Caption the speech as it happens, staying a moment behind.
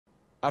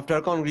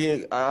after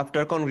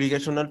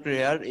congregational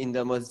prayer in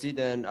the masjid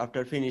and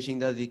after finishing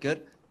the zikr,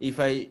 if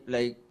I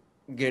like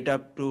get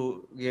up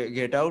to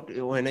get out,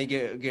 when I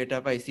get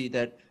up, I see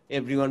that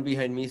everyone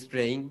behind me is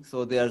praying,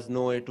 so there's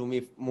no way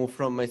to move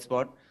from my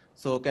spot.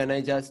 So can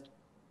I just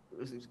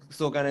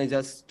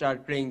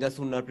start praying the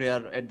sunnah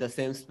prayer at the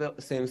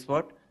same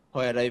spot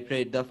where I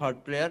prayed the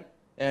third prayer?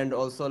 And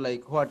also,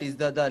 like, what is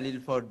the dalil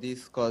for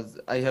this? Because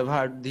I have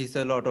heard this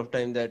a lot of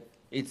time that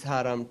it's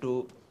haram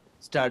to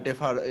start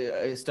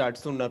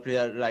sunnah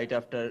prayer right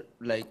after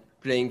like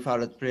praying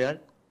farad prayer.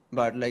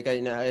 But like I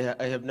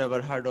have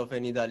never heard of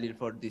any dalil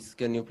for this.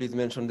 Can you please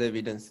mention the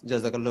evidence?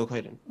 Jazakallahu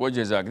khairan.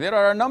 Wajazak. There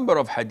are a number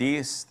of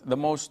hadiths. The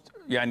most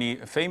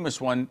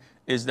famous one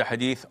is the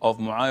hadith of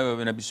Muawiyah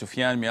ibn Abi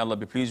Sufyan, may Allah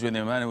be pleased with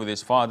him and with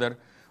his father,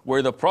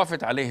 where the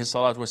Prophet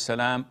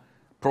ﷺ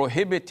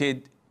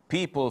prohibited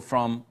people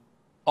from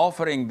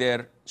offering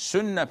their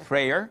sunnah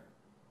prayer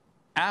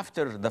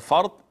after the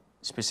fard,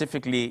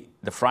 specifically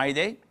the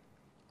Friday,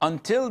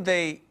 until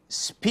they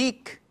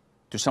speak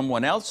to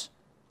someone else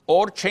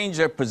or change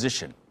their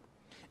position.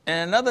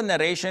 And another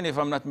narration, if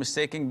I'm not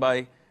mistaken,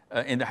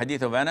 in the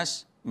hadith of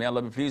Anas, may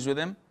Allah be pleased with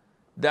him,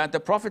 that the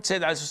Prophet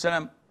said,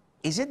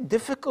 is it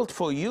difficult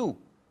for you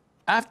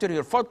after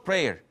your fourth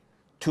prayer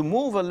to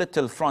move a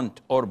little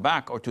front or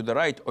back or to the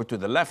right or to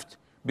the left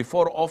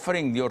before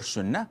offering your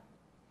sunnah?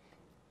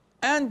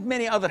 And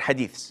many other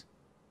hadiths.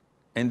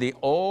 And they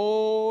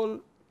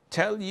all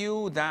tell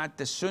you that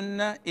the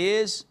sunnah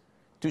is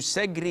to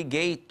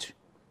segregate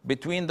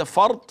between the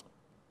fard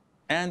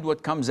and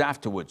what comes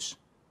afterwards.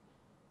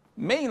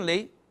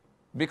 Mainly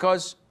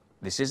because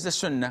this is the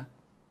sunnah,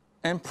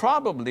 and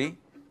probably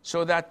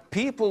so that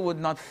people would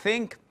not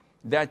think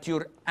that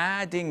you're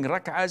adding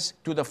rak'ahs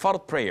to the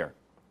fard prayer.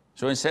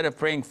 So instead of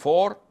praying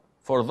 4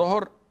 for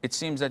dhuhr, it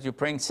seems that you're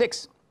praying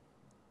 6.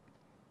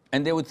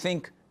 And they would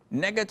think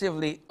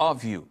negatively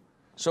of you.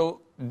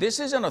 So this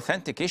is an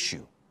authentic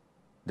issue,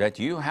 that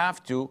you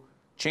have to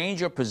change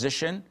your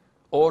position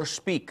or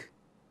speak.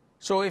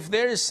 So if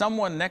there is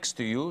someone next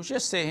to you,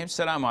 just say him,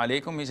 Assalamu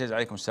alaikum. He says,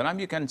 Alaikum salam.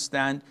 You can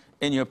stand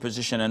in your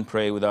position and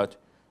pray without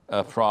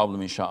a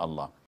problem, inshallah.